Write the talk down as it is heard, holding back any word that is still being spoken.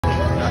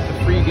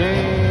free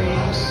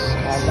games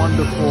on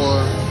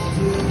wonderful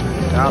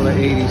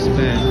 $1.80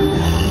 spin.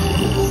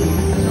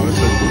 You know, it's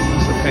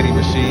a penny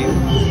machine.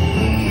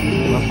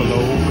 Buffalo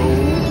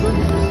gold.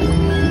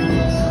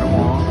 Come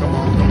on, come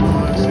on, come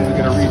on. See if we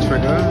get a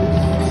re-trigger.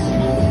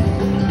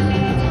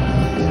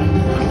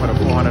 I put a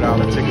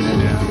 $400 ticket in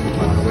there,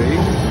 by the way.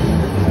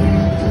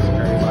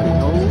 Everybody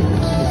knows.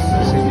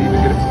 Let's see if we even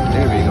get it.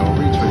 There we go,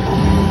 re-trigger.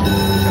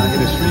 Can I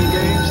get a stream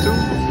games too?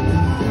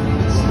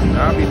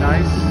 That'd be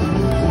nice.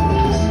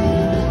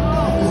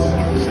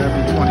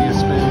 720 a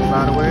spin,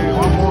 by the way.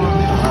 One more.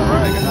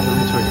 Alright, got another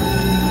re-trigger.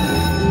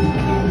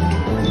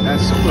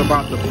 That's super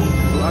about to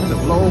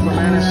blow over,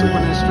 man. It's super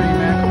in the stream,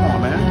 man. Come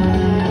on, man.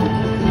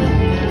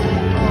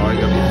 Oh, you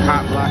got the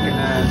cop blocking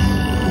ass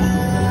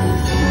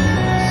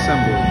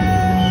symbol.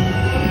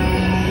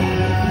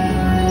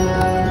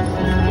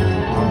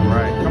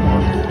 Alright, come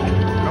on.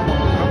 Come on,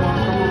 come on,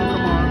 come on,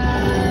 come on.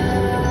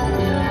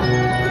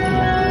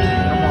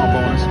 Come on,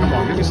 bonus. Come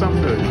on, give me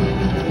something good.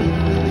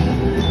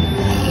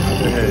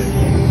 Another head.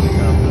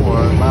 Got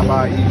more.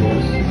 Bye-bye,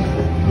 Eagles.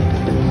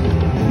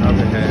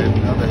 Another head,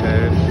 another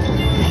head.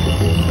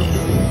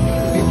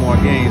 Need more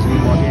games,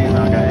 need more games.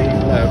 Now I got 8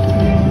 left.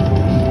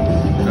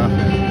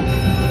 Nothing.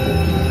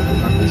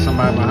 Luckily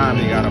somebody behind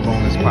me got a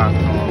bonus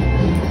popping off.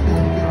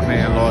 My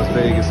man Las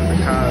Vegas in the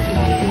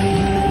Cosmo.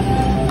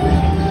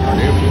 Oh,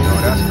 there we go.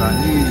 That's what I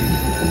need.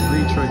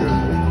 Re-trigger.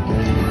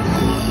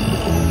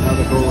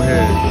 Another go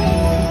ahead.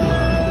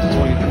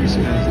 23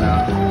 spins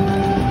now.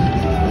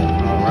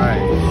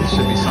 Alright. It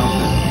should be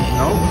something.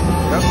 Nope.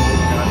 Yep.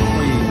 Got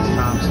Queens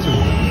times 2.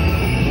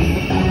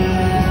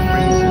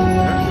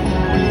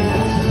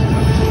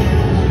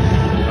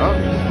 Oh,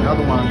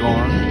 another one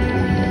going.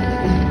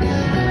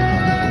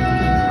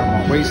 Come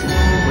on, waste. Oh,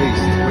 I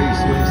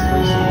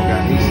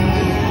got aces.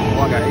 Oh,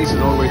 I got aces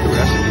all the way through.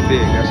 That should be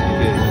big. That should be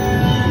big.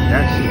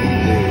 That should be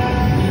big.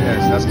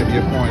 Yes, that's gonna be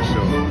a coin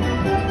show.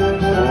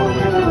 All the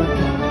way through.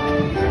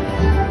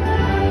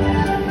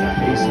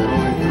 Got aces all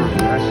the way through.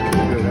 That should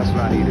be good. That's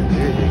what I needed.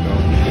 There you go.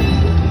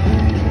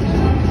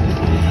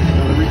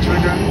 Another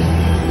re-trigger.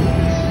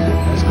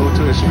 Let's go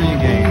to the stream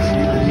games.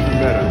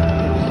 Even better.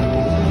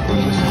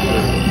 This is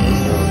good.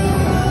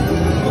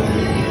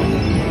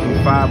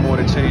 5 more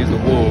to change the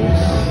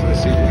Wolves.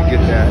 Let's see if we can get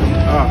that.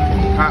 Oh,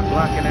 hot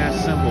blocking that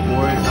symbol,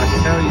 boy. I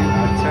tell you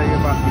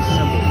about these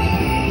symbols.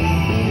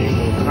 They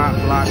will hot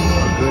block a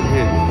good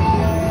hit.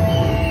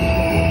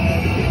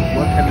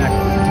 What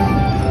connected?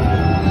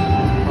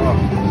 Oh,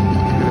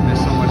 could have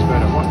been so much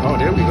better. Oh,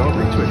 there we go.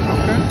 Retweet.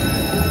 Okay.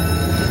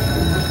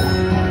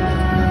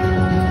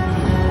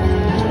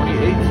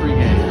 28 free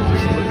games.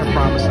 This is looking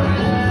promising.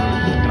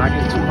 Can I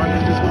get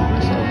 200 this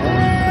bonus or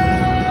more?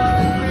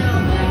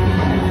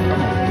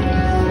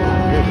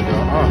 There we go.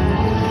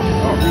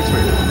 Oh,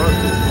 retweet.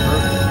 Perfect.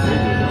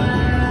 There you go.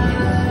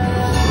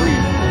 3.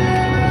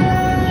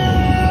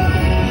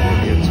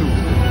 Yeah, 2.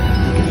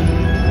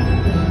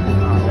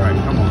 Alright,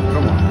 come on.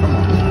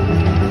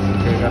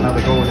 Okay, got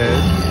another go ahead.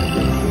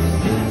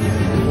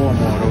 4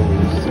 more of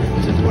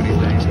those to do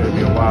anything. It's gonna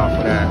be a while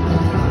for that.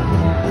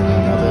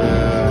 Another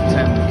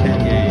 10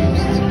 games.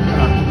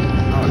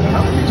 Oh,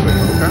 another retweet.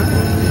 Okay.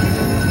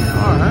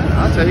 Alright,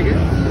 I'll take it.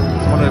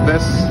 It's one of the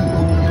best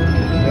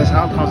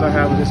outcomes I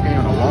have with this game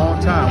in a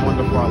long time.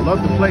 Wonderful. I love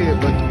to play it,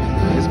 but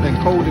it's been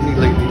cold to me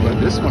lately.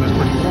 But this one is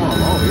pretty warm.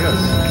 Oh yes,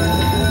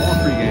 more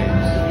free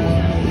games.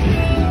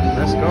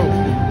 Let's go.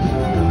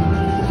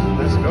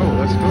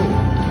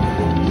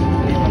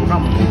 Keep them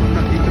coming.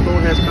 Keep the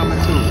go-aheads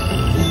coming too.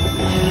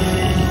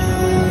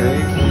 Okay,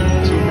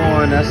 2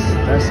 more, and that's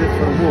it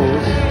for the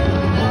Wolves.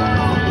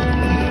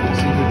 Let's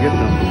see if we get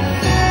them.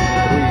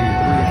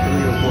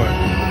 3 or what?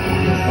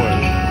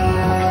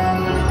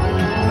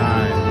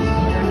 9.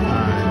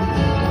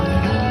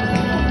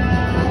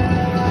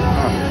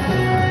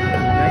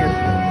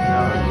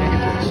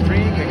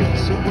 Can't get the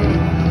super.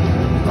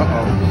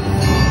 Uh-oh.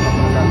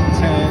 Got the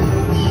 10.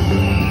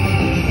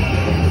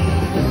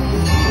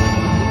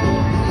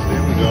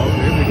 There we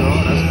go.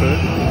 That's good.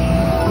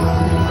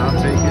 I'll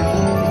take it.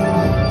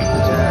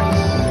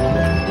 Jacks.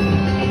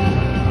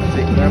 I'll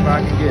take whatever I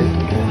can get. 2.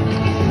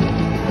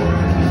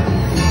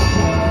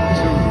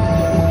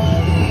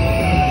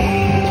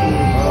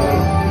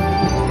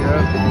 Yeah,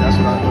 that's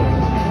what I do.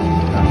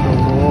 I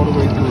go all the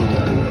way through.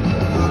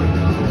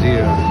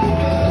 Dear.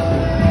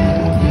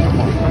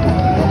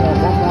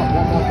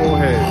 One more go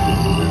ahead.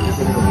 Get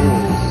rid of the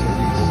Wolves, at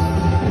least.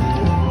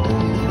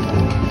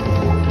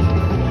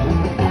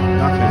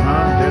 Nothing,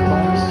 huh? Dead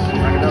bonus?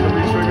 Like another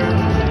re-trigger?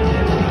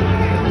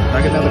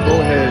 Like another go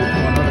ahead.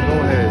 Another go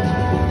ahead.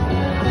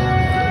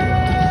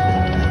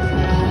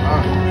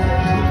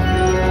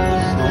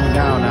 Slowing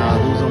down now,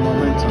 losing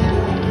momentum.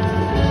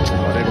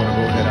 Oh, they're gonna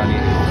go ahead, I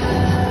need it.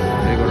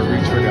 They're gonna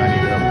re-trigger, I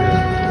need it up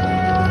there.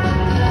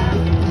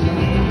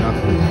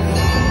 Nothing.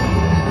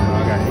 Oh,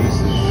 I got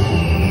aces.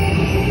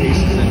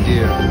 Aces and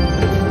deer.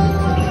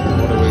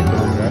 All the way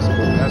through. That's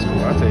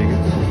cool. I'll take it.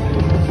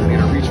 I need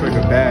a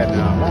re-trigger bad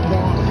now.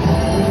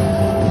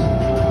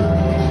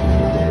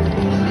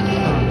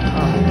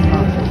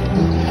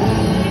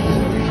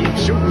 Keep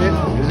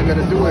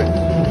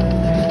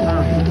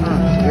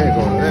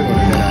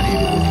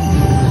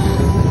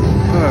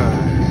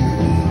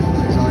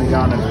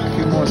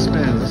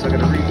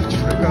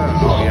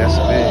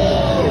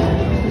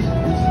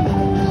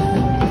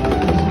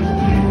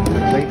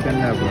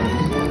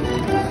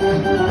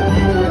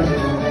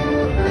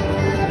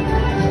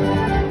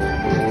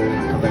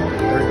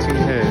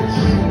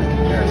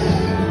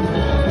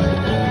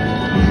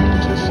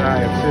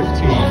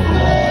 15.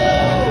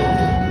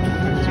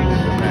 15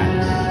 is the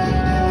max.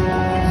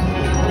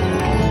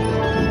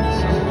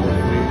 So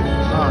hopefully,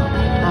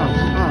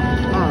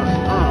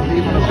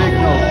 leaving a big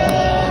note.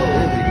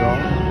 There we go.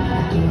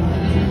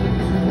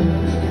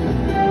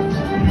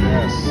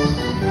 Yes,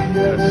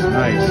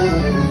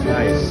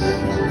 nice.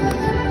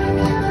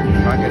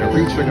 If I get a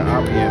re-trigger,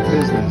 I'll be in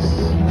business.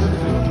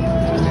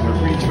 Just need a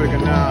re-trigger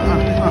now.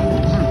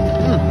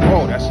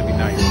 Oh, that should be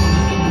nice.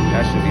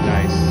 That should be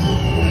nice.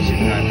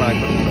 Probably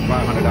put it on the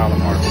 $500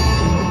 mark.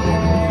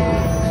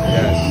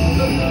 Yes.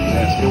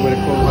 Good way to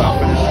close out.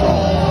 Finish strong.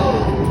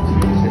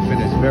 It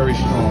finished very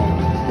strong.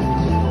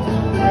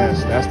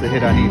 Yes, that's the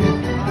hit I needed.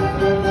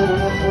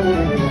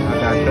 I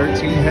got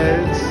 13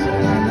 heads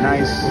and a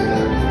nice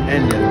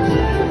ending.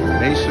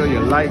 Make sure you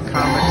like,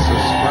 comment,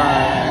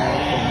 subscribe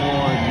for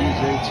more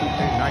DJ 2K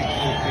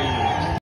Nitro videos.